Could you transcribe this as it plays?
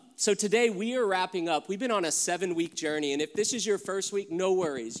So today we are wrapping up. We've been on a 7-week journey, and if this is your first week, no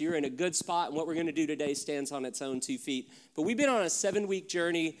worries. You're in a good spot, and what we're going to do today stands on its own 2 feet. But we've been on a 7-week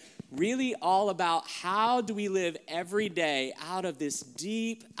journey, really all about how do we live every day out of this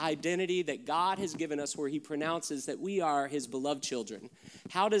deep identity that God has given us, where he pronounces that we are his beloved children.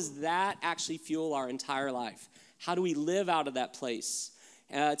 How does that actually fuel our entire life? How do we live out of that place?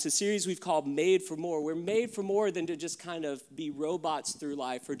 It's a series we've called Made for More. We're made for more than to just kind of be robots through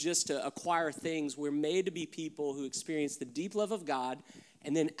life or just to acquire things. We're made to be people who experience the deep love of God,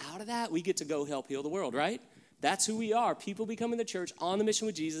 and then out of that, we get to go help heal the world, right? That's who we are, people becoming the church on the mission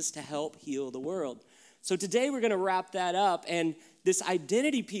with Jesus to help heal the world. So today we're going to wrap that up, and this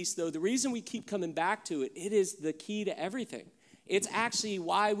identity piece, though, the reason we keep coming back to it, it is the key to everything. It's actually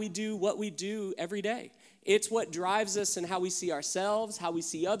why we do what we do every day. It's what drives us in how we see ourselves, how we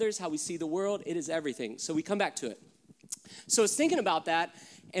see others, how we see the world. It is everything. So we come back to it. So I was thinking about that,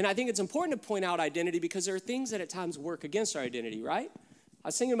 and I think it's important to point out identity because there are things that at times work against our identity, right? I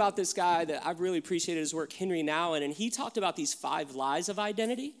was thinking about this guy that I've really appreciated his work, Henry Nouwen, and he talked about these 5 lies of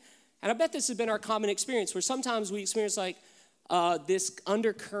identity. And I bet this has been our common experience, where sometimes we experience like this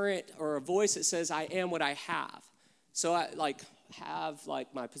undercurrent or a voice that says, I am what I have. So I have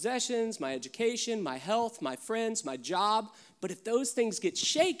my possessions, my education, my health, my friends, my job. But if those things get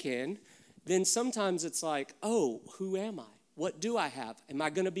shaken, then sometimes it's like, oh, who am I? What do I have? Am I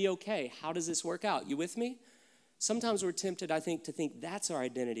going to be okay? How does this work out? You with me? Sometimes we're tempted, I think, to think that's our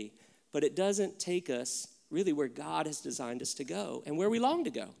identity. But it doesn't take us really where God has designed us to go and where we long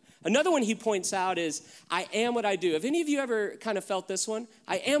to go. Another one he points out is, I am what I do. Have any of you ever kind of felt this one?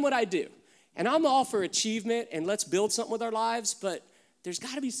 I am what I do. And I'm all for achievement and let's build something with our lives, but there's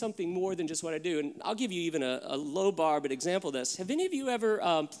got to be something more than just what I do. And I'll give you even a low bar, but example of this. Have any of you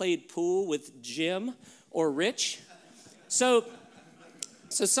ever played pool with Jim or Rich? So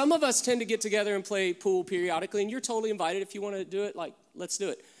some of us tend to get together and play pool periodically, and you're totally invited if you want to do it, let's do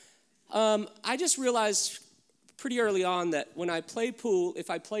it. I just realized pretty early on that when I play pool, if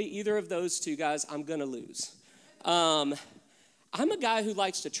I play either of those two guys, I'm going to lose. I'm a guy who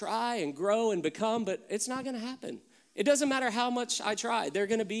likes to try and grow and become, but it's not going to happen. It doesn't matter how much I try. They're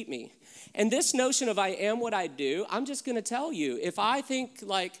going to beat me. And this notion of I am what I do, I'm just going to tell you, if I think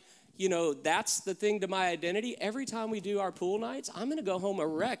that's the thing to my identity, every time we do our pool nights, I'm going to go home a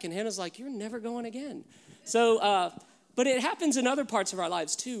wreck. And Hannah's like, you're never going again. So, but it happens in other parts of our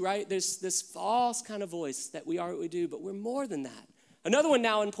lives too, right? There's this false kind of voice that we are what we do, but we're more than that. Another one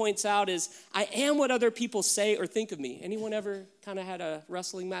Nouwen points out is, I am what other people say or think of me. Anyone ever kind of had a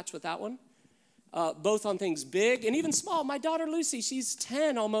wrestling match with that one? Both on things big and even small. My daughter Lucy, she's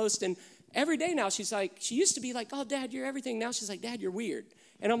 10 almost, and every day now she's like, she used to be like, oh, Dad, you're everything. Now she's like, Dad, you're weird.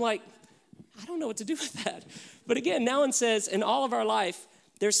 And I'm like, I don't know what to do with that. But again, Nouwen says, in all of our life,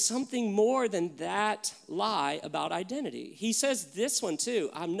 there's something more than that lie about identity. He says this one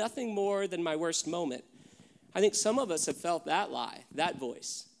too, I'm nothing more than my worst moment. I think some of us have felt that lie, that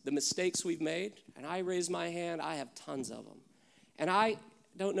voice, the mistakes we've made. And I raise my hand, I have tons of them. And I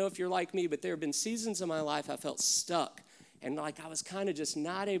don't know if you're like me, but there have been seasons in my life I felt stuck. And I was kind of just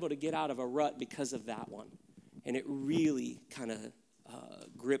not able to get out of a rut because of that one. And it really kind of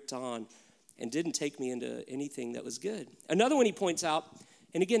gripped on and didn't take me into anything that was good. Another one he points out,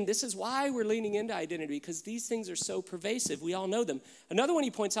 and again, this is why we're leaning into identity, because these things are so pervasive. We all know them. Another one he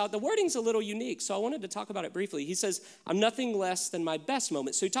points out, the wording's a little unique, so I wanted to talk about it briefly. He says, I'm nothing less than my best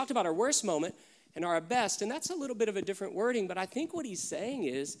moment. So he talked about our worst moment and our best, and that's a little bit of a different wording, but I think what he's saying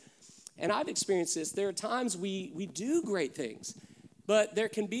is, and I've experienced this, there are times we do great things, but there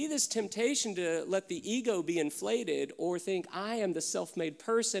can be this temptation to let the ego be inflated or think, I am the self-made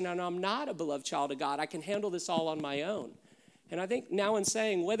person and I'm not a beloved child of God. I can handle this all on my own. And I think now in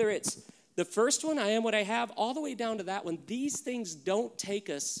saying, whether it's the first one, I am what I have, all the way down to that one, these things don't take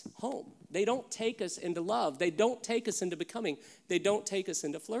us home. They don't take us into love. They don't take us into becoming. They don't take us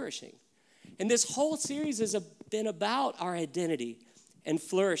into flourishing. And this whole series has been about our identity and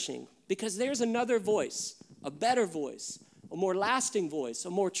flourishing, because there's another voice, a better voice, a more lasting voice, a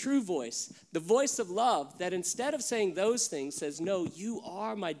more true voice, the voice of love that instead of saying those things says, no, you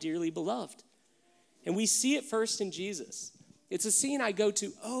are my dearly beloved. And we see it first in Jesus. It's a scene I go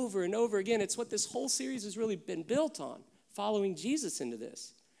to over and over again. It's what this whole series has really been built on, following Jesus into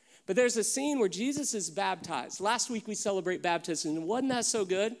this. But there's a scene where Jesus is baptized. Last week we celebrate baptism, and wasn't that so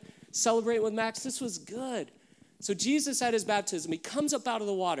good? Celebrate with Max, this was good. So Jesus at his baptism, he comes up out of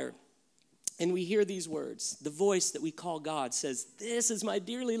the water, and we hear these words. The voice that we call God says, this is my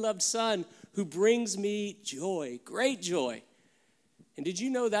dearly loved son who brings me joy, great joy. And did you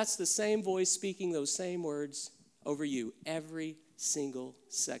know that's the same voice speaking those same words over you every single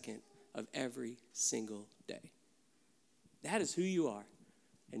second of every single day. That is who you are,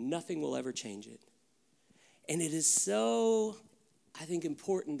 and nothing will ever change it. And it is so, I think,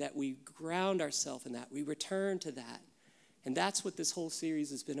 important that we ground ourselves in that. We return to that. And that's what this whole series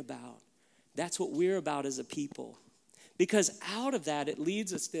has been about. That's what we're about as a people. Because out of that, it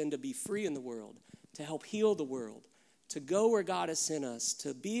leads us then to be free in the world, to help heal the world, to go where God has sent us,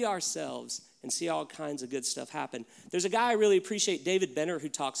 to be ourselves and see all kinds of good stuff happen. There's a guy I really appreciate, David Benner, who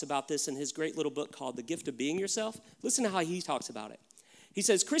talks about this in his great little book called The Gift of Being Yourself. Listen to how he talks about it. He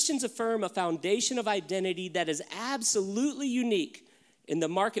says, Christians affirm a foundation of identity that is absolutely unique in the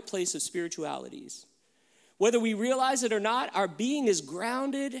marketplace of spiritualities. Whether we realize it or not, our being is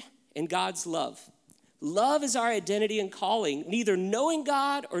grounded in God's love. Love is our identity and calling. Neither knowing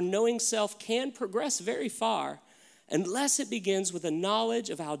God or knowing self can progress very far unless it begins with a knowledge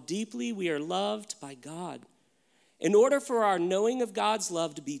of how deeply we are loved by God. In order for our knowing of God's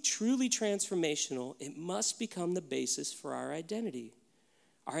love to be truly transformational, it must become the basis for our identity.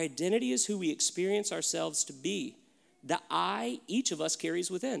 Our identity is who we experience ourselves to be, the I each of us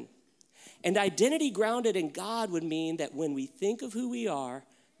carries within. And identity grounded in God would mean that when we think of who we are,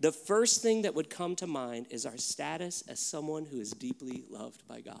 the first thing that would come to mind is our status as someone who is deeply loved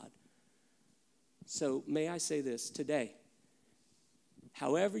by God. So may I say this today,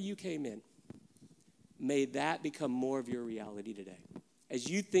 however you came in, may that become more of your reality today. As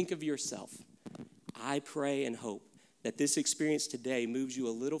you think of yourself, I pray and hope that this experience today moves you a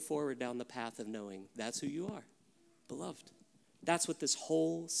little forward down the path of knowing that's who you are, beloved. That's what this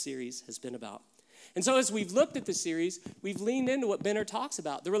whole series has been about. And so as we've looked at the series, we've leaned into what Benner talks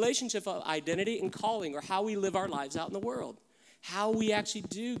about, the relationship of identity and calling, or how we live our lives out in the world, how we actually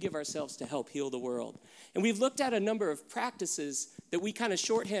do give ourselves to help heal the world. And we've looked at a number of practices that we kind of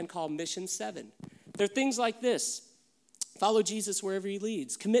shorthand call Mission 7. They're things like this: follow Jesus wherever he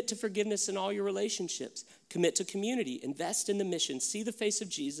leads, commit to forgiveness in all your relationships, commit to community, invest in the mission, see the face of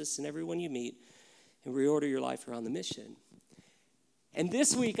Jesus in everyone you meet, and reorder your life around the mission. And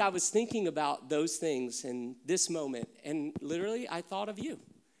this week I was thinking about those things in this moment, and literally I thought of you.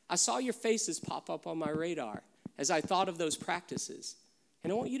 I saw your faces pop up on my radar as I thought of those practices.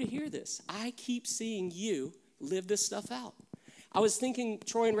 And I want you to hear this. I keep seeing you live this stuff out. I was thinking,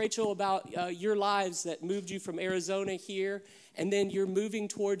 Troy and Rachel, about your lives that moved you from Arizona here, and then you're moving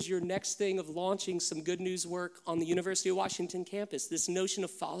towards your next thing of launching some good news work on the University of Washington campus, this notion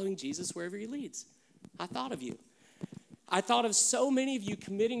of following Jesus wherever he leads. I thought of you. I thought of so many of you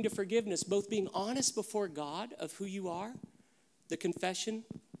committing to forgiveness, both being honest before God of who you are, the confession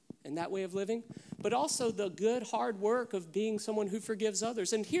and that way of living, but also the good, hard work of being someone who forgives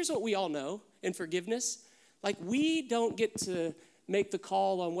others. And here's what we all know in forgiveness. Like, we don't get to make the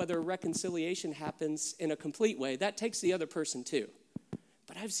call on whether reconciliation happens in a complete way. That takes the other person too.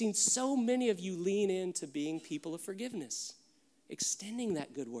 But I've seen so many of you lean into being people of forgiveness, extending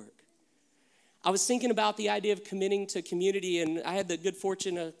that good work. I was thinking about the idea of committing to community, and I had the good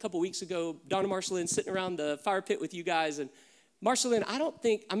fortune a couple weeks ago, Donna Marshallin sitting around the fire pit with you guys. And Marshallin,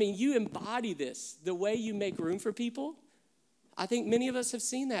 you embody this, the way you make room for people. I think many of us have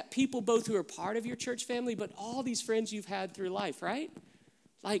seen that. People both who are part of your church family, but all these friends you've had through life, right?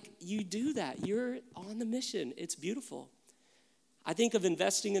 Like, you do that. You're on the mission. It's beautiful. I think of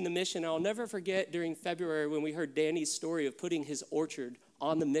investing in the mission. I'll never forget during February when we heard Danny's story of putting his orchard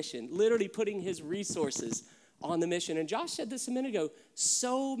on the mission, literally putting his resources on the mission. And Josh said this a minute ago,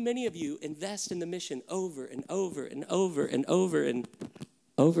 so many of you invest in the mission over and over and over and over and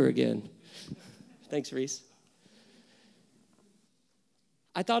over again. Thanks, Reese.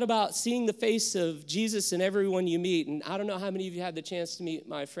 I thought about seeing the face of Jesus in everyone you meet, and I don't know how many of you had the chance to meet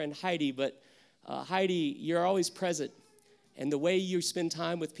my friend Heidi, but Heidi, you're always present. And the way you spend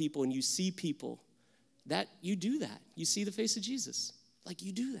time with people and you see people, that you do that. You see the face of Jesus. Like,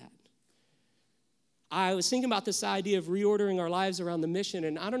 you do that. I was thinking about this idea of reordering our lives around the mission,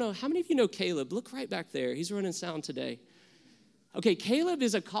 and I don't know, how many of you know Caleb? Look right back there. He's running sound today. Okay, Caleb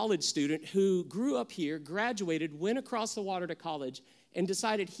is a college student who grew up here, graduated, went across the water to college, and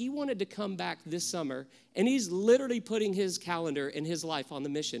decided he wanted to come back this summer, and he's literally putting his calendar and his life on the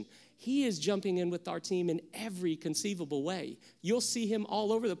mission. He is jumping in with our team in every conceivable way. You'll see him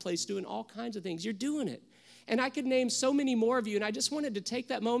all over the place doing all kinds of things. You're doing it. And I could name so many more of you, and I just wanted to take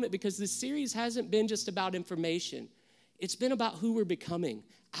that moment because this series hasn't been just about information. It's been about who we're becoming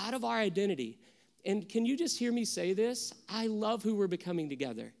out of our identity. And can you just hear me say this? I love who we're becoming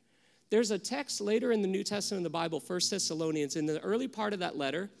together. There's a text later in the New Testament in the Bible, 1 Thessalonians. In the early part of that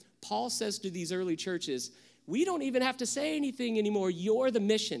letter, Paul says to these early churches, we don't even have to say anything anymore. You're the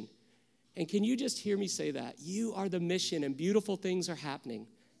mission. And can you just hear me say that? You are the mission, and beautiful things are happening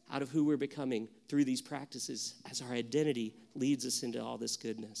out of who we're becoming through these practices as our identity leads us into all this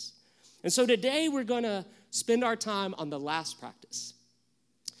goodness. And so today we're going to spend our time on the last practice.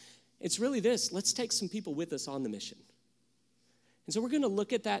 It's really this: let's take some people with us on the mission. And so we're going to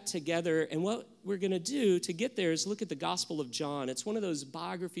look at that together, and what we're going to do to get there is look at the Gospel of John. It's one of those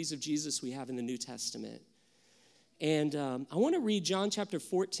biographies of Jesus we have in the New Testament. And I want to read John chapter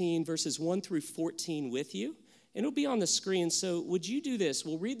 14, verses 1 through 14 with you. And it'll be on the screen. So would you do this?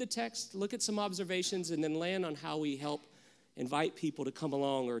 We'll read the text, look at some observations, and then land on how we help invite people to come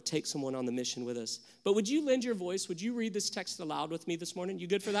along or take someone on the mission with us. But would you lend your voice? Would you read this text aloud with me this morning? You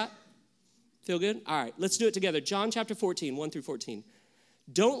good for that? Feel good? All right, let's do it together. John chapter 14, 1 through 14.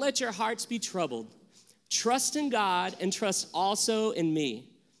 Don't let your hearts be troubled. Trust in God and trust also in me.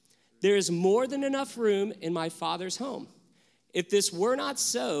 There is more than enough room in my Father's home. If this were not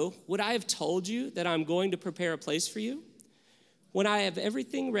so, would I have told you that I'm going to prepare a place for you? When I have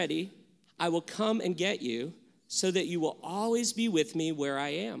everything ready, I will come and get you so that you will always be with me where I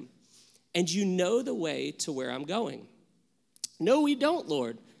am. And you know the way to where I'm going. No, we don't,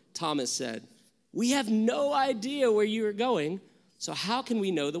 Lord, Thomas said. We have no idea where you are going, so how can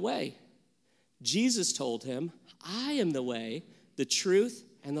we know the way? Jesus told him, I am the way, the truth,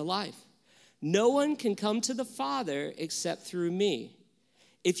 and the life. No one can come to the Father except through me.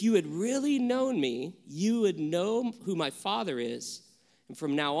 If you had really known me, you would know who my Father is. And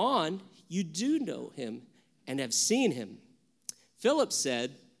from now on, you do know him and have seen him. Philip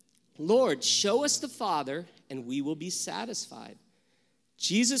said, Lord, show us the Father, and we will be satisfied.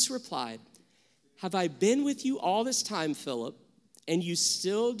 Jesus replied, have I been with you all this time, Philip, and you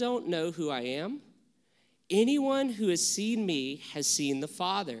still don't know who I am? Anyone who has seen me has seen the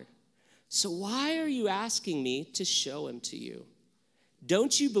Father. So why are you asking me to show him to you?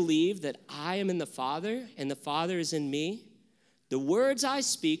 Don't you believe that I am in the Father and the Father is in me? The words I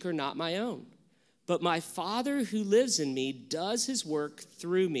speak are not my own, but my Father who lives in me does his work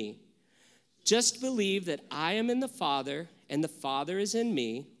through me. Just believe that I am in the Father and the Father is in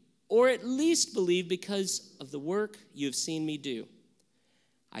me, or at least believe because of the work you have seen me do.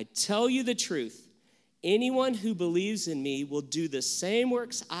 I tell you the truth. Anyone who believes in me will do the same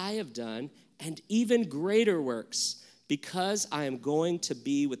works I have done and even greater works because I am going to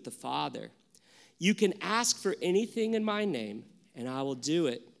be with the Father. You can ask for anything in my name, and I will do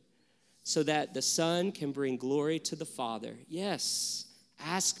it so that the Son can bring glory to the Father. Yes,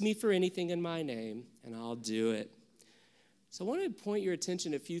 ask me for anything in my name, and I'll do it. So I want to point your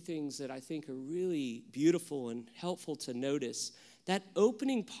attention to a few things that I think are really beautiful and helpful to notice. That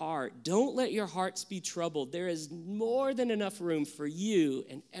opening part, don't let your hearts be troubled. There is more than enough room for you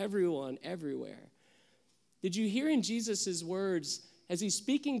and everyone everywhere. Did you hear in Jesus' words as he's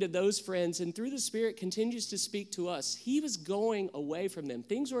speaking to those friends and through the Spirit continues to speak to us? He was going away from them.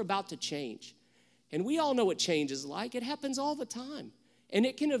 Things were about to change. And we all know what change is like. It happens all the time. And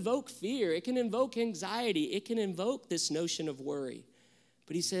it can evoke fear. It can invoke anxiety. It can invoke this notion of worry.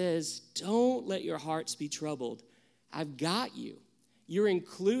 But he says, don't let your hearts be troubled. I've got you. You're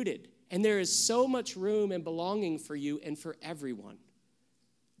included, and there is so much room and belonging for you and for everyone.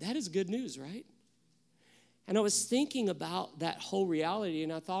 That is good news, right? And I was thinking about that whole reality,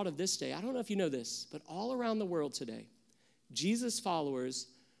 and I thought of this day. I don't know if you know this, but all around the world today, Jesus followers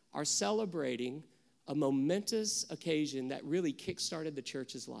are celebrating a momentous occasion that really kickstarted the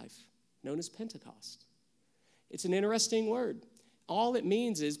church's life, known as Pentecost. It's an interesting word. All it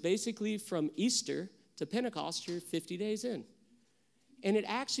means is basically from Easter to Pentecost, you're 50 days in. And it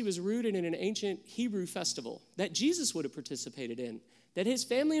actually was rooted in an ancient Hebrew festival that Jesus would have participated in, that his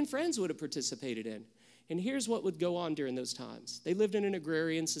family and friends would have participated in. And here's what would go on during those times. They lived in an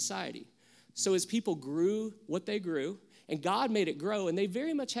agrarian society. So as people grew what they grew, and God made it grow, and they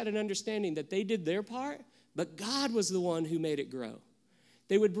very much had an understanding that they did their part, but God was the one who made it grow.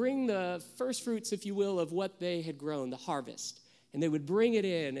 They would bring the first fruits, if you will, of what they had grown, the harvest, and they would bring it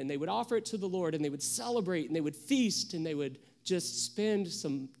in, and they would offer it to the Lord, and they would celebrate, and they would feast, and they would just spend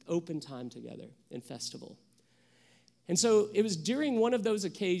some open time together in festival. And so it was during one of those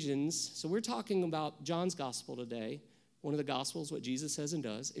occasions, so we're talking about John's gospel today, one of the gospels, what Jesus says and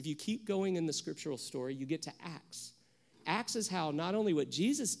does. If you keep going in the scriptural story, you get to Acts. Acts is how not only what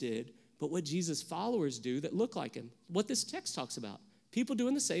Jesus did, but what Jesus' followers do that look like him. What this text talks about. People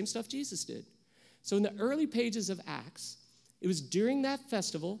doing the same stuff Jesus did. So in the early pages of Acts, it was during that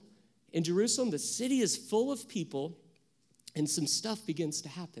festival in Jerusalem, the city is full of people, and some stuff begins to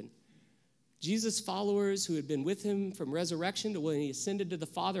happen. Jesus' followers who had been with him from resurrection to when he ascended to the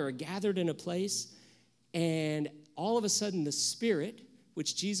Father are gathered in a place, and all of a sudden the Spirit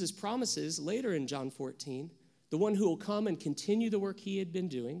which Jesus promises later in John 14, the one who will come and continue the work he had been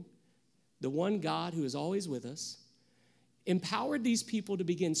doing, the one God who is always with us, empowered these people to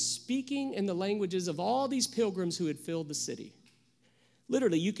begin speaking in the languages of all these pilgrims who had filled the city.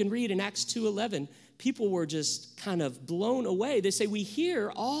 Literally, you can read in Acts 2:11, people were just kind of blown away. They say, we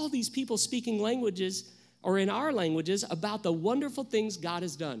hear all these people speaking languages, or in our languages, about the wonderful things God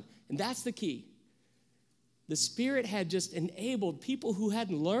has done. And that's the key. The Spirit had just enabled people who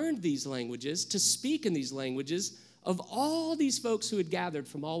hadn't learned these languages to speak in these languages of all these folks who had gathered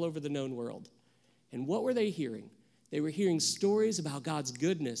from all over the known world. And what were they hearing? They were hearing stories about God's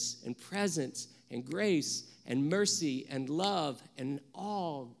goodness and presence and grace and mercy and love and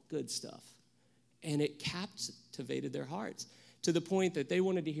all good stuff. And it captivated their hearts to the point that they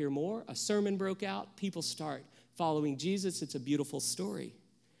wanted to hear more. A sermon broke out. People start following Jesus. It's a beautiful story.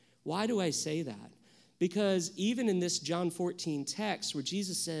 Why do I say that? Because even in this John 14 text where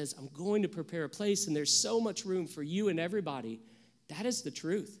Jesus says, I'm going to prepare a place and there's so much room for you and everybody, that is the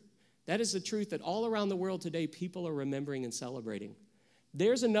truth. That is the truth that all around the world today people are remembering and celebrating.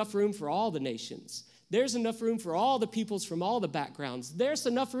 There's enough room for all the nations. There's enough room for all the peoples from all the backgrounds. There's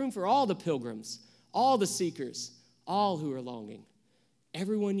enough room for all the pilgrims, all the seekers, all who are longing.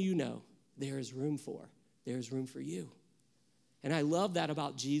 Everyone you know, there is room for. There is room for you. And I love that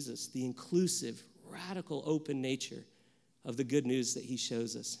about Jesus, the inclusive, radical, open nature of the good news that he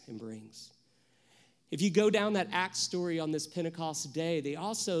shows us and brings. If you go down that Acts story on this Pentecost day, they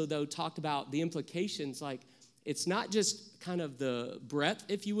also, though, talked about the implications. Like, it's not just kind of the breadth,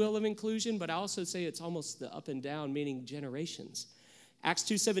 if you will, of inclusion, but I also say it's almost the up and down, meaning generations. Acts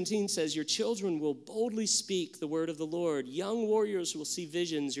 2:17 says, your children will boldly speak the word of the Lord. Young warriors will see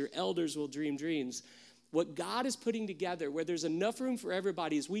visions. Your elders will dream dreams. What God is putting together, where there's enough room for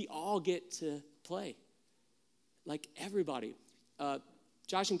everybody, is we all get to play. Like everybody.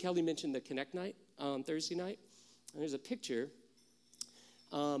 Josh and Kelly mentioned the Connect night on Thursday night. And there's a picture.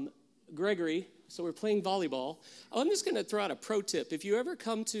 Gregory, so we're playing volleyball. I'm just going to throw out a pro tip. If you ever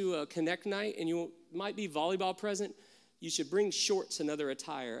come to a Connect night and you might be volleyball present, you should bring shorts and other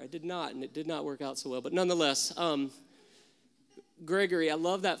attire. I did not, and it did not work out so well. But nonetheless, Gregory, I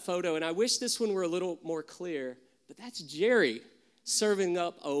love that photo, and I wish this one were a little more clear, but that's Jerry serving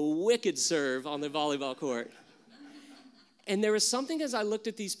up a wicked serve on the volleyball court. And there was something as I looked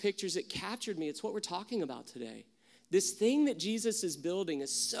at these pictures that captured me. It's what we're talking about today. This thing that Jesus is building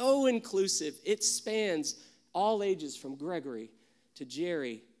is so inclusive. It spans all ages from Gregory to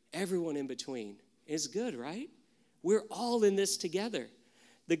Jerry, everyone in between. It's good, right? We're all in this together.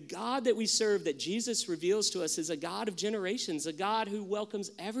 The God that we serve, that Jesus reveals to us, is a God of generations, a God who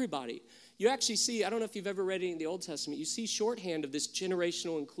welcomes everybody. You actually see, I don't know if you've ever read it in the Old Testament, you see shorthand of this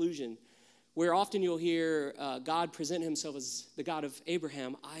generational inclusion, where often you'll hear God present himself as the God of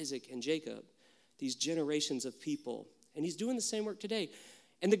Abraham, Isaac, and Jacob, these generations of people. And he's doing the same work today.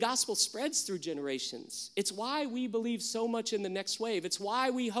 And the gospel spreads through generations. It's why we believe so much in the next wave. It's why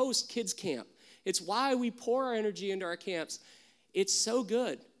we host kids camp. It's why we pour our energy into our camps. It's so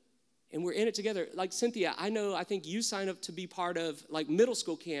good. And we're in it together. Like Cynthia, I think you signed up to be part of like middle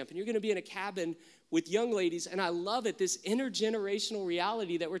school camp, and you're going to be in a cabin with young ladies, and I love it, this intergenerational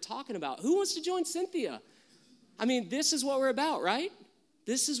reality that we're talking about. Who wants to join Cynthia? I mean, this is what we're about, right?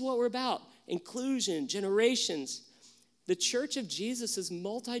 This is what we're about. Inclusion, generations. The church of Jesus is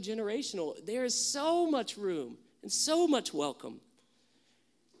multi-generational. There is so much room and so much welcome.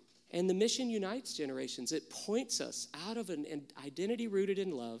 And the mission unites generations. It points us out of an identity rooted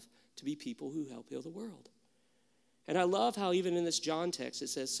in love to be people who help heal the world. And I love how even in this John text it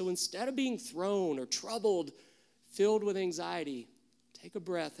says, so instead of being thrown or troubled, filled with anxiety, take a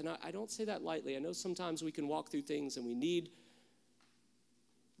breath. And I don't say that lightly. I know sometimes we can walk through things and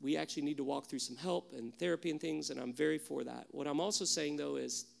we actually need to walk through some help and therapy and things, and I'm very for that. What I'm also saying, though,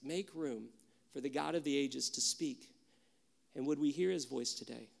 is make room for the God of the ages to speak. And would we hear his voice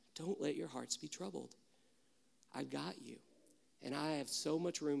today? Don't let your hearts be troubled. I've got you. And I have so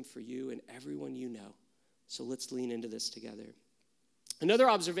much room for you and everyone you know. So let's lean into this together. Another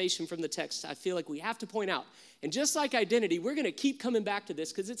observation from the text I feel like we have to point out, and just like identity, we're going to keep coming back to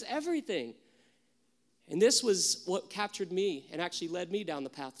this because it's everything. And this was what captured me and actually led me down the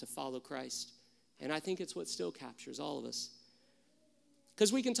path to follow Christ. And I think it's what still captures all of us.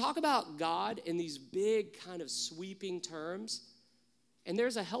 Because we can talk about God in these big kind of sweeping terms, and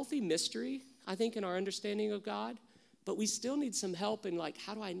there's a healthy mystery, I think, in our understanding of God, but we still need some help in like,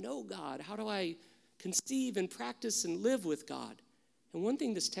 how do I know God? How do I conceive and practice and live with God? And one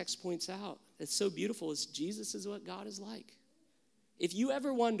thing this text points out that's so beautiful is Jesus is what God is like. If you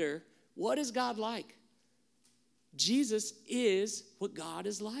ever wonder, what is God like? Jesus is what God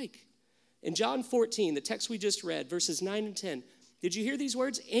is like. In John 14, the text we just read, verses 9 and 10, did you hear these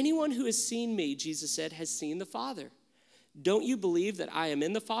words? Anyone who has seen me, Jesus said, has seen the Father. Don't you believe that I am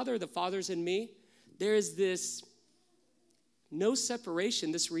in the Father, the Father's in me? There is this no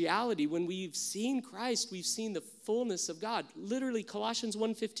separation, this reality. When we've seen Christ, we've seen the fullness of God. Literally, Colossians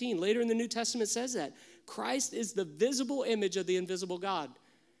 1:15, later in the New Testament says that. Christ is the visible image of the invisible God.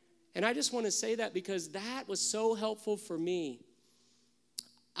 And I just want to say that because that was so helpful for me.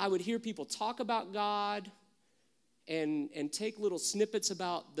 I would hear people talk about God and take little snippets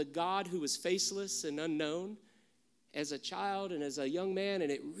about the God who was faceless and unknown as a child and as a young man, and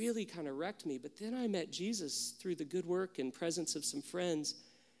it really kind of wrecked me. But then I met Jesus through the good work and presence of some friends.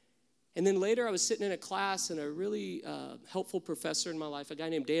 And then later I was sitting in a class, and a really helpful professor in my life, a guy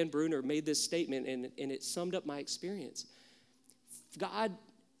named Dan Bruner, made this statement, and it summed up my experience.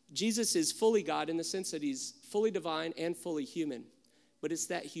 Jesus is fully God in the sense that he's fully divine and fully human. But it's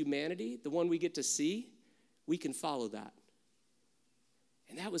that humanity, the one we get to see, we can follow that.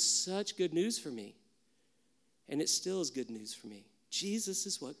 And that was such good news for me. And it still is good news for me. Jesus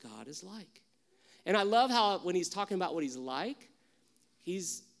is what God is like. And I love how when he's talking about what he's like, he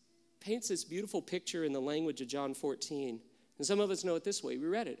paints this beautiful picture in the language of John 14. And some of us know it this way. We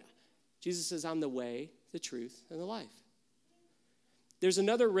read it. Jesus says, I'm the way, the truth, and the life. There's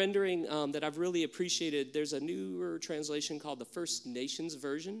another rendering that I've really appreciated. There's a newer translation called the First Nations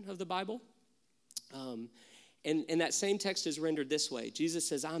version of the Bible. And that same text is rendered this way. Jesus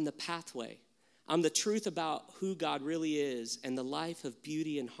says, I'm the pathway. I'm the truth about who God really is and the life of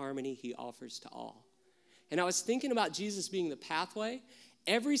beauty and harmony he offers to all. And I was thinking about Jesus being the pathway.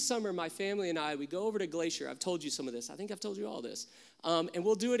 Every summer, my family and I, we go over to Glacier. I've told you some of this. I think I've told you all this. And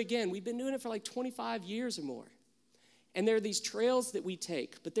we'll do it again. We've been doing it for like 25 years or more. And there are these trails that we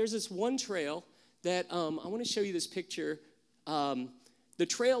take. But there's this one trail that I want to show you this picture. The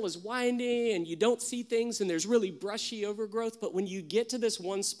trail is winding, and you don't see things, and there's really brushy overgrowth. But when you get to this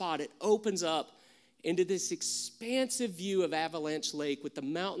one spot, it opens up into this expansive view of Avalanche Lake with the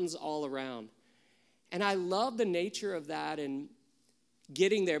mountains all around. And I love the nature of that and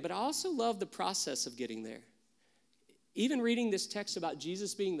getting there, but I also love the process of getting there. Even reading this text about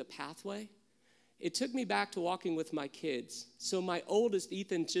Jesus being the pathway, it took me back to walking with my kids. So my oldest,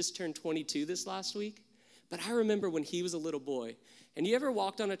 Ethan, just turned 22 this last week, but I remember when he was a little boy. And you ever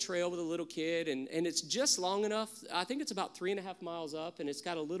walked on a trail with a little kid, and it's just long enough, I think it's about 3.5 miles up, and it's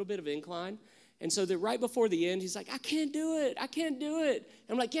got a little bit of incline. And so right before the end, he's like, I can't do it.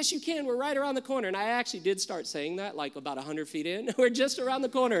 And I'm like, yes, you can. We're right around the corner. And I actually did start saying that like about 100 feet in. We're just around the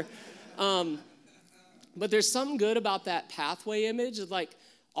corner. But there's something good about that pathway image of like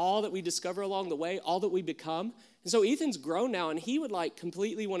all that we discover along the way, all that we become. And so Ethan's grown now, and he would like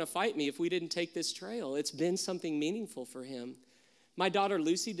completely want to fight me if we didn't take this trail. It's been something meaningful for him. My daughter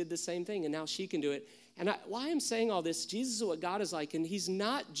Lucy did the same thing, and now she can do it. And why I'm saying all this, Jesus is what God is like, and he's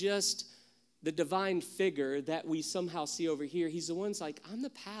not just the divine figure that we somehow see over here. He's the one's like, I'm the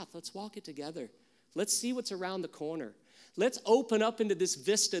path. Let's walk it together. Let's see what's around the corner. Let's open up into this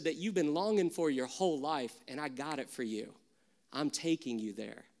vista that you've been longing for your whole life, and I got it for you. I'm taking you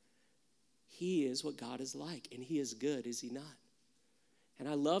there. He is what God is like, and he is good, is he not? And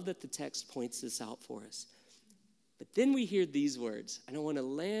I love that the text points this out for us. But then we hear these words, and I want to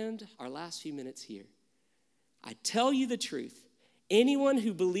land our last few minutes here. I tell you the truth. Anyone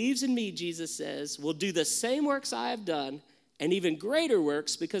who believes in me, Jesus says, will do the same works I have done and even greater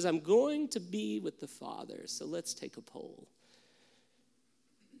works because I'm going to be with the Father. So let's take a poll.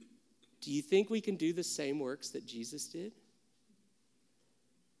 Do you think we can do the same works that Jesus did?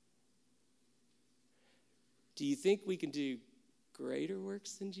 Do you think we can do greater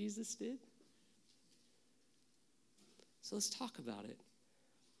works than Jesus did? So let's talk about it.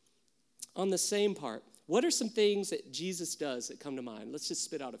 On the same part, what are some things that Jesus does that come to mind? Let's just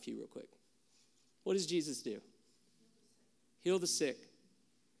spit out a few real quick. What does Jesus do? Heal the sick.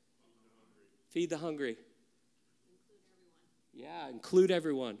 Feed the hungry. Include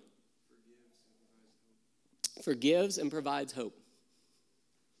everyone. Forgives and provides hope.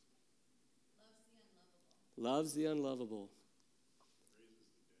 Loves the unlovable.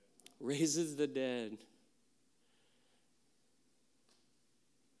 Raises the dead.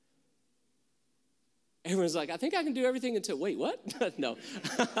 Everyone's like, I think I can do everything until, wait, what? No.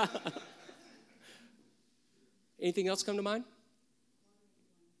 Anything else come to mind?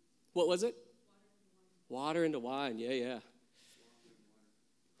 What was it? Water into wine. Yeah.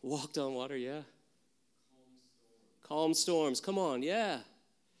 Walked on water, yeah. Calm storms. Come on, yeah.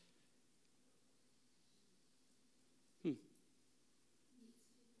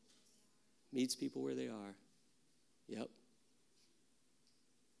 Meets people where they are. Yep.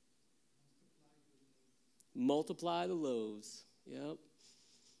 Multiply the loaves. Yep.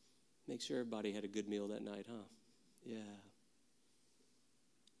 Make sure everybody had a good meal that night, huh? Yeah.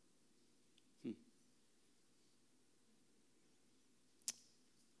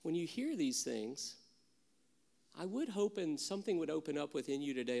 When you hear these things, I would hope and something would open up within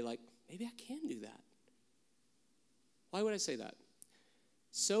you today, like, maybe I can do that. Why would I say that?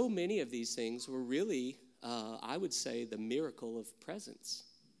 So many of these things were really, I would say, the miracle of presence,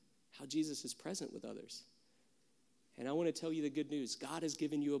 how Jesus is present with others. And I want to tell you the good news. God has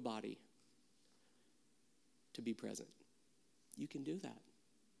given you a body to be present. You can do that.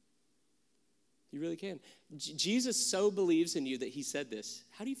 You really can. Jesus so believes in you that he said this.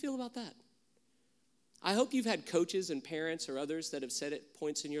 How do you feel about that? I hope you've had coaches and parents or others that have said at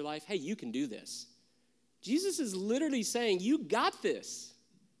points in your life, hey, you can do this. Jesus is literally saying, you got this.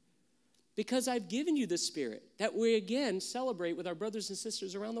 Because I've given you the Spirit that we again celebrate with our brothers and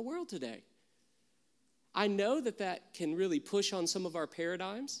sisters around the world today. I know that that can really push on some of our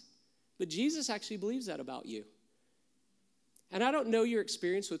paradigms, but Jesus actually believes that about you. And I don't know your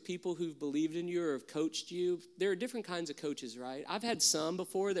experience with people who've believed in you or have coached you. There are different kinds of coaches, right? I've had some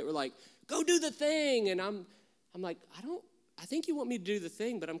before that were like, go do the thing. And I'm like, I think you want me to do the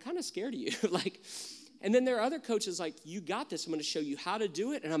thing, but I'm kind of scared of you. And then there are other coaches like, you got this. I'm going to show you how to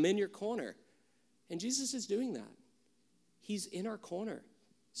do it, and I'm in your corner. And Jesus is doing that. He's in our corner,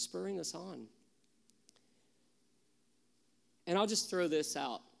 spurring us on. And I'll just throw this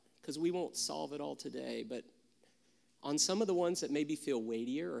out, because we won't solve it all today, but on some of the ones that maybe feel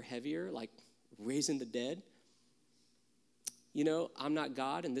weightier or heavier, like raising the dead, you know, I'm not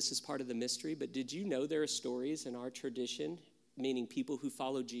God, and this is part of the mystery, but did you know there are stories in our tradition, meaning people who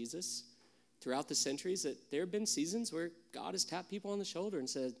follow Jesus throughout the centuries, that there have been seasons where God has tapped people on the shoulder and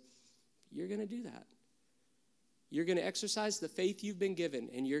said, you're going to do that. You're going to exercise the faith you've been given,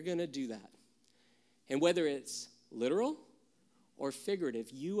 and you're going to do that. And whether it's literal or figurative,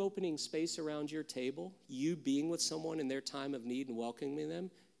 you opening space around your table, you being with someone in their time of need and welcoming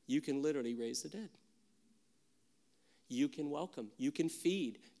them, you can literally raise the dead. You can welcome, you can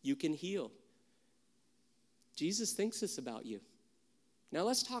feed, you can heal. Jesus thinks this about you. Now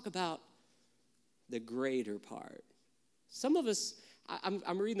let's talk about the greater part. Some of us,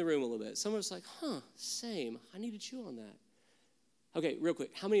 I'm reading the room a little bit. Some of us are like, same. I need to chew on that. Okay, real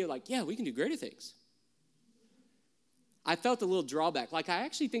quick. How many are like, yeah, we can do greater things? I felt a little drawback. Like, I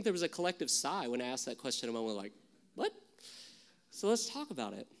actually think there was a collective sigh when I asked that question. I'm like, what? So let's talk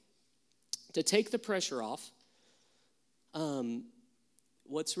about it. To take the pressure off,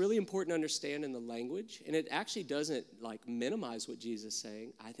 what's really important to understand in the language, and it actually doesn't like minimize what Jesus is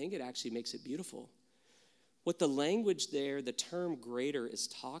saying. I think it actually makes it beautiful. What the language there, the term greater is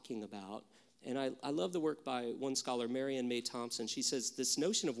talking about, and I love the work by one scholar, Marianne May Thompson. She says this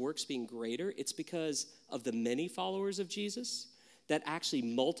notion of works being greater, it's because of the many followers of Jesus that actually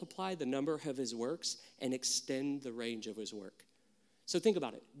multiply the number of his works and extend the range of his work. So think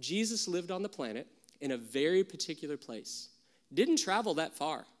about it. Jesus lived on the planet in a very particular place. Didn't travel that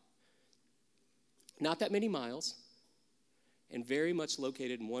far. Not that many miles. And very much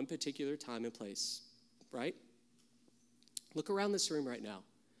located in one particular time and place. Right? Look around this room right now.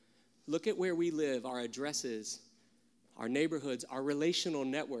 Look at where we live, our addresses, our neighborhoods, our relational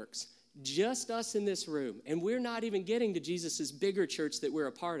networks. Just us in this room. And we're not even getting to Jesus' bigger church that we're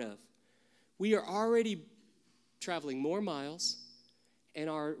a part of. We are already traveling more miles, and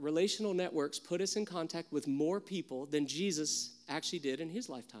our relational networks put us in contact with more people than Jesus actually did in his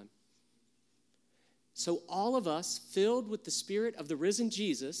lifetime. So all of us, filled with the Spirit of the risen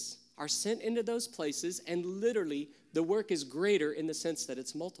Jesus, are sent into those places, and literally the work is greater in the sense that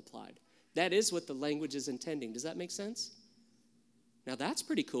it's multiplied. That is what the language is intending. Does that make sense? Now that's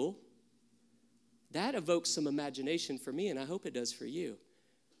pretty cool. That evokes some imagination for me, and I hope it does for you.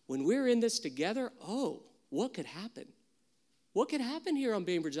 When we're in this together, what could happen? What could happen here on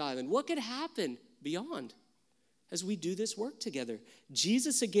Bainbridge Island? What could happen beyond as we do this work together?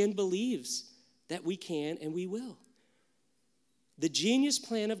 Jesus again believes that we can and we will. The genius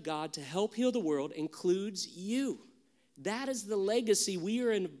plan of God to help heal the world includes you. That is the legacy we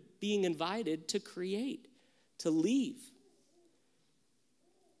are being invited to create, to leave.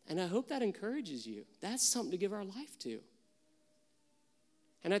 And I hope that encourages you. That's something to give our life to.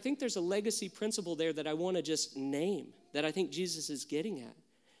 And I think there's a legacy principle there that I want to just name, that I think Jesus is getting at.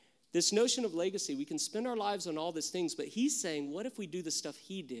 This notion of legacy, we can spend our lives on all these things, but he's saying, what if we do the stuff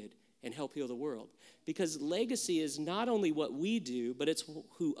he did and help heal the world? Because legacy is not only what we do, but it's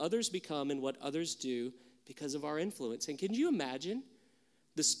who others become and what others do because of our influence. And can you imagine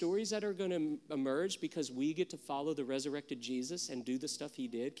the stories that are going to emerge because we get to follow the resurrected Jesus and do the stuff he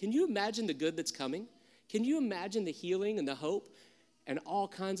did, can you imagine the good that's coming? Can you imagine the healing and the hope and all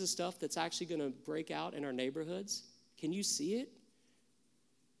kinds of stuff that's actually going to break out in our neighborhoods? Can you see it?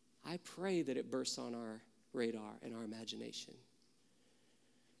 I pray that it bursts on our radar and our imagination.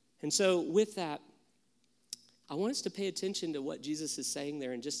 And so with that, I want us to pay attention to what Jesus is saying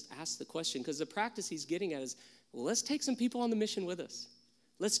there and just ask the question, because the practice he's getting at is, well, let's take some people on the mission with us.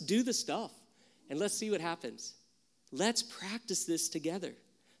 Let's do the stuff, and let's see what happens. Let's practice this together.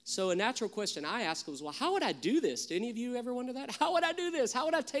 So a natural question I asked was, well, how would I do this? Do any of you ever wonder that? How would I do this? How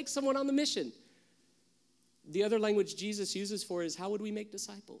would I take someone on the mission? The other language Jesus uses for it is, how would we make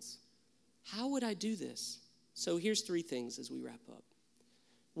disciples? How would I do this? So here's 3 things as we wrap up.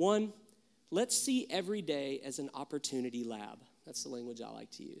 1, let's see every day as an opportunity lab. That's the language I like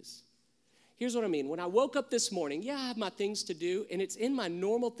to use. Here's what I mean. When I woke up this morning, I have my things to do, and it's in my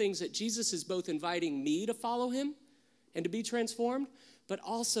normal things that Jesus is both inviting me to follow him and to be transformed, but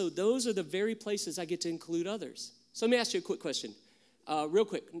also those are the very places I get to include others. So let me ask you a quick question. Real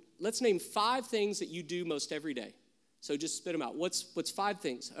quick, let's name 5 things that you do most every day. So just spit them out. What's 5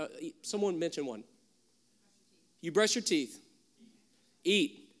 things? Someone mention one. You brush your teeth.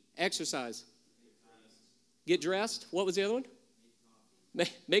 Eat. Exercise. Get dressed. What was the other one?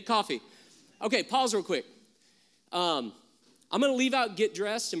 Make coffee. Okay, pause real quick. I'm going to leave out get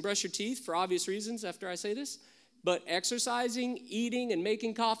dressed and brush your teeth for obvious reasons after I say this. But exercising, eating, and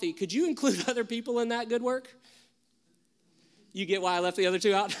making coffee, could you include other people in that good work? You get why I left the other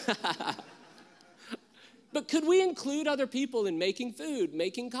 2 out? But could we include other people in making food,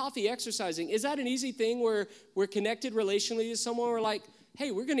 making coffee, exercising? Is that an easy thing where we're connected relationally to someone? We're like,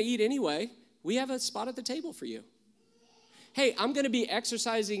 hey, we're going to eat anyway. We have a spot at the table for you. Hey, I'm going to be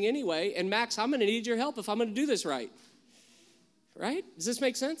exercising anyway, and Max, I'm going to need your help if I'm going to do this right. Right? Does this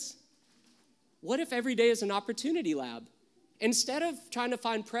make sense? What if every day is an opportunity lab? Instead of trying to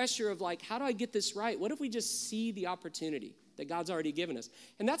find pressure of like, how do I get this right? What if we just see the opportunity that God's already given us?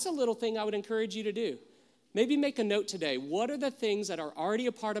 And that's a little thing I would encourage you to do. Maybe make a note today. What are the things that are already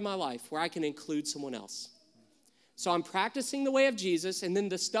a part of my life where I can include someone else? So I'm practicing the way of Jesus, and then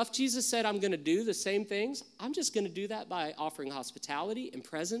the stuff Jesus said I'm going to do, the same things, I'm just going to do that by offering hospitality and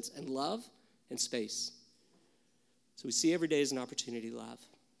presence and love and space. So we see every day as an opportunity to love.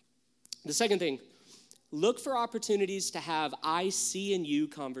 The second thing, look for opportunities to have I see in you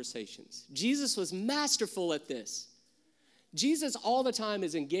conversations. Jesus was masterful at this. Jesus all the time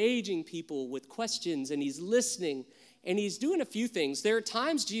is engaging people with questions, and he's listening, and he's doing a few things. There are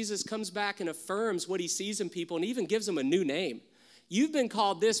times Jesus comes back and affirms what he sees in people and even gives them a new name. You've been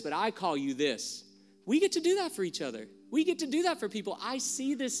called this, but I call you this. We get to do that for each other. We get to do that for people. I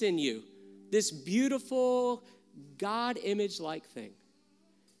see this in you, this beautiful God image-like thing.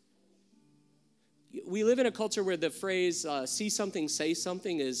 We live in a culture where the phrase, see something, say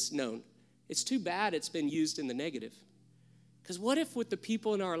something is known. It's too bad it's been used in the negative. Because what if with the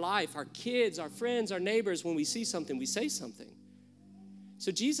people in our life, our kids, our friends, our neighbors, when we see something, we say something?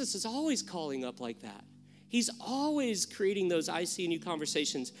 So Jesus is always calling up like that. He's always creating those I see in you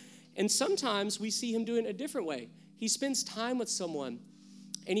conversations. And sometimes we see him doing it a different way. He spends time with someone,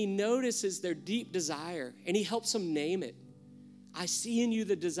 and he notices their deep desire, and he helps them name it. I see in you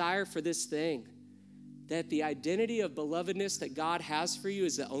the desire for this thing, that the identity of belovedness that God has for you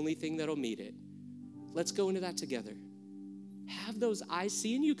is the only thing that'll meet it. Let's go into that together. Have those I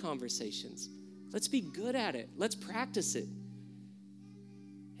see in you conversations. Let's be good at it. Let's practice it.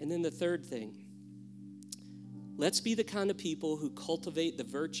 And then the third thing, let's be the kind of people who cultivate the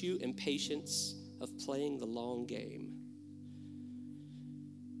virtue and patience of playing the long game.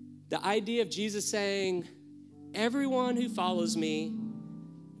 The idea of Jesus saying, everyone who follows me,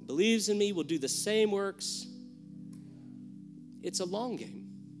 believes in me, will do the same works. It's a long game.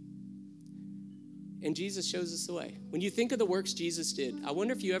 And Jesus shows us the way. When you think of the works Jesus did, I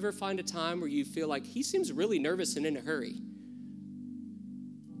wonder if you ever find a time where you feel like he seems really nervous and in a hurry.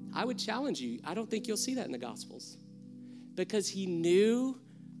 I would challenge you. I don't think you'll see that in the Gospels. Because he knew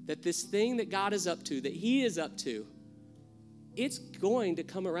that this thing that God is up to, that he is up to, it's going to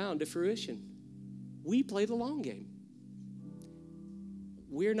come around to fruition. We play the long game.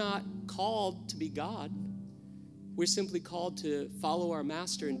 We're not called to be God. We're simply called to follow our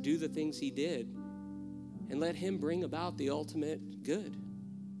master and do the things he did and let him bring about the ultimate good,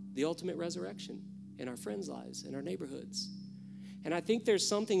 the ultimate resurrection in our friends' lives, in our neighborhoods. And I think there's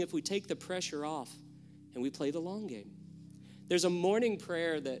something if we take the pressure off and we play the long game. There's a morning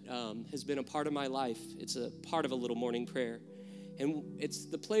prayer that has been a part of my life. It's a part of a little morning prayer. And it's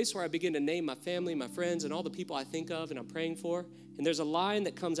the place where I begin to name my family, my friends, and all the people I think of and I'm praying for. And there's a line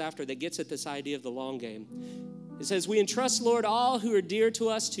that comes after that gets at this idea of the long game. It says, we entrust, Lord, all who are dear to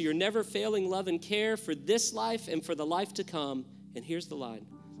us to your never-failing love and care for this life and for the life to come. And here's the line.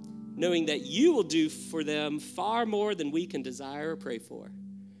 Knowing that you will do for them far more than we can desire or pray for.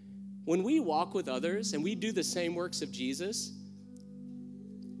 When we walk with others and we do the same works of Jesus,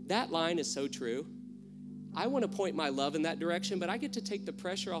 that line is so true. I want to point my love in that direction, but I get to take the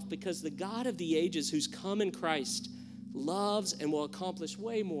pressure off because the God of the ages who's come in Christ loves and will accomplish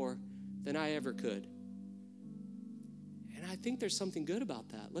way more than I ever could. And I think there's something good about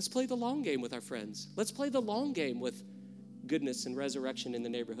that. Let's play the long game with our friends. Let's play the long game with goodness and resurrection in the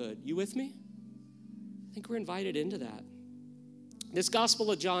neighborhood. You with me? I think we're invited into that. This Gospel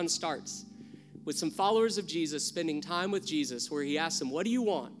of John starts with some followers of Jesus spending time with Jesus where he asks them, what do you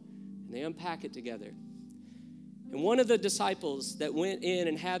want? And they unpack it together. And one of the disciples that went in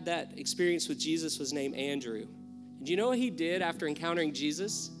and had that experience with Jesus was named Andrew. And do you know what he did after encountering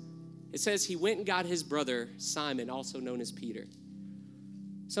Jesus? It says he went and got his brother, Simon, also known as Peter.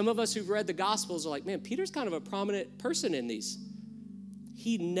 Some of us who've read the Gospels are like, man, Peter's kind of a prominent person in these.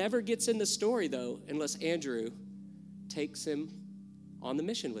 He never gets in the story, though, unless Andrew takes him on the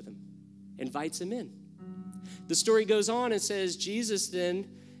mission with him, invites him in. The story goes on and says Jesus then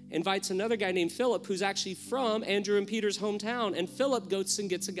invites another guy named Philip, who's actually from Andrew and Peter's hometown, and Philip goes and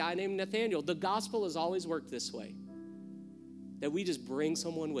gets a guy named Nathaniel. The gospel has always worked this way, that we just bring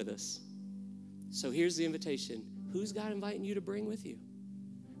someone with us. So here's the invitation. Who's God inviting you to bring with you?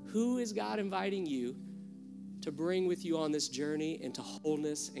 Who is God inviting you to bring with you on this journey into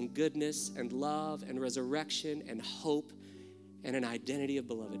wholeness and goodness and love and resurrection and hope and an identity of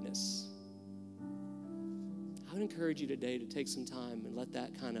belovedness? I would encourage you today to take some time and let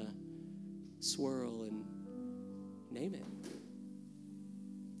that kind of swirl and name it.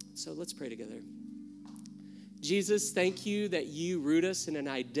 So let's pray together. Jesus, thank you that you root us in an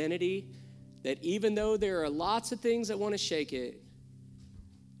identity that even though there are lots of things that want to shake it,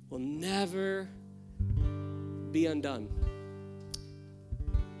 will never be undone.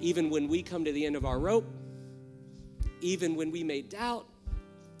 Even when we come to the end of our rope, even when we may doubt,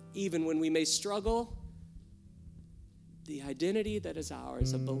 even when we may struggle, the identity that is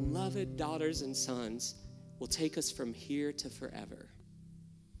ours of beloved daughters and sons will take us from here to forever.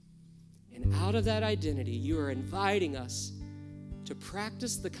 And out of that identity, you are inviting us to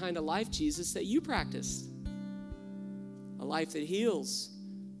practice the kind of life, Jesus, that you practiced. A life that heals,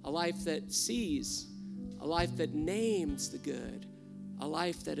 a life that sees, a life that names the good, a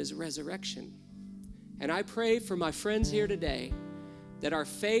life that is resurrection. And I pray for my friends here today that our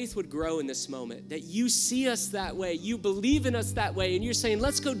faith would grow in this moment, that you see us that way, you believe in us that way, and you're saying,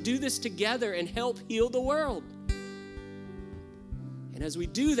 let's go do this together and help heal the world. And as we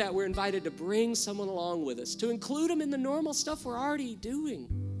do that, we're invited to bring someone along with us, to include them in the normal stuff we're already doing.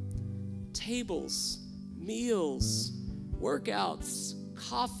 Tables, meals, workouts,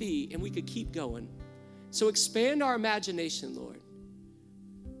 coffee, and we could keep going. So expand our imagination, Lord,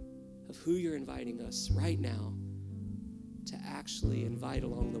 of who you're inviting us right now to actually invite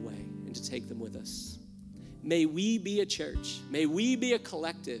along the way and to take them with us. May we be a church, may we be a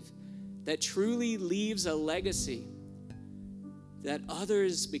collective that truly leaves a legacy that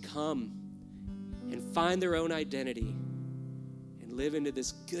others become and find their own identity and live into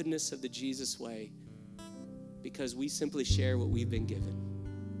this goodness of the Jesus way because we simply share what we've been given.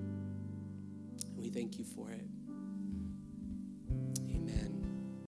 And we thank you for it.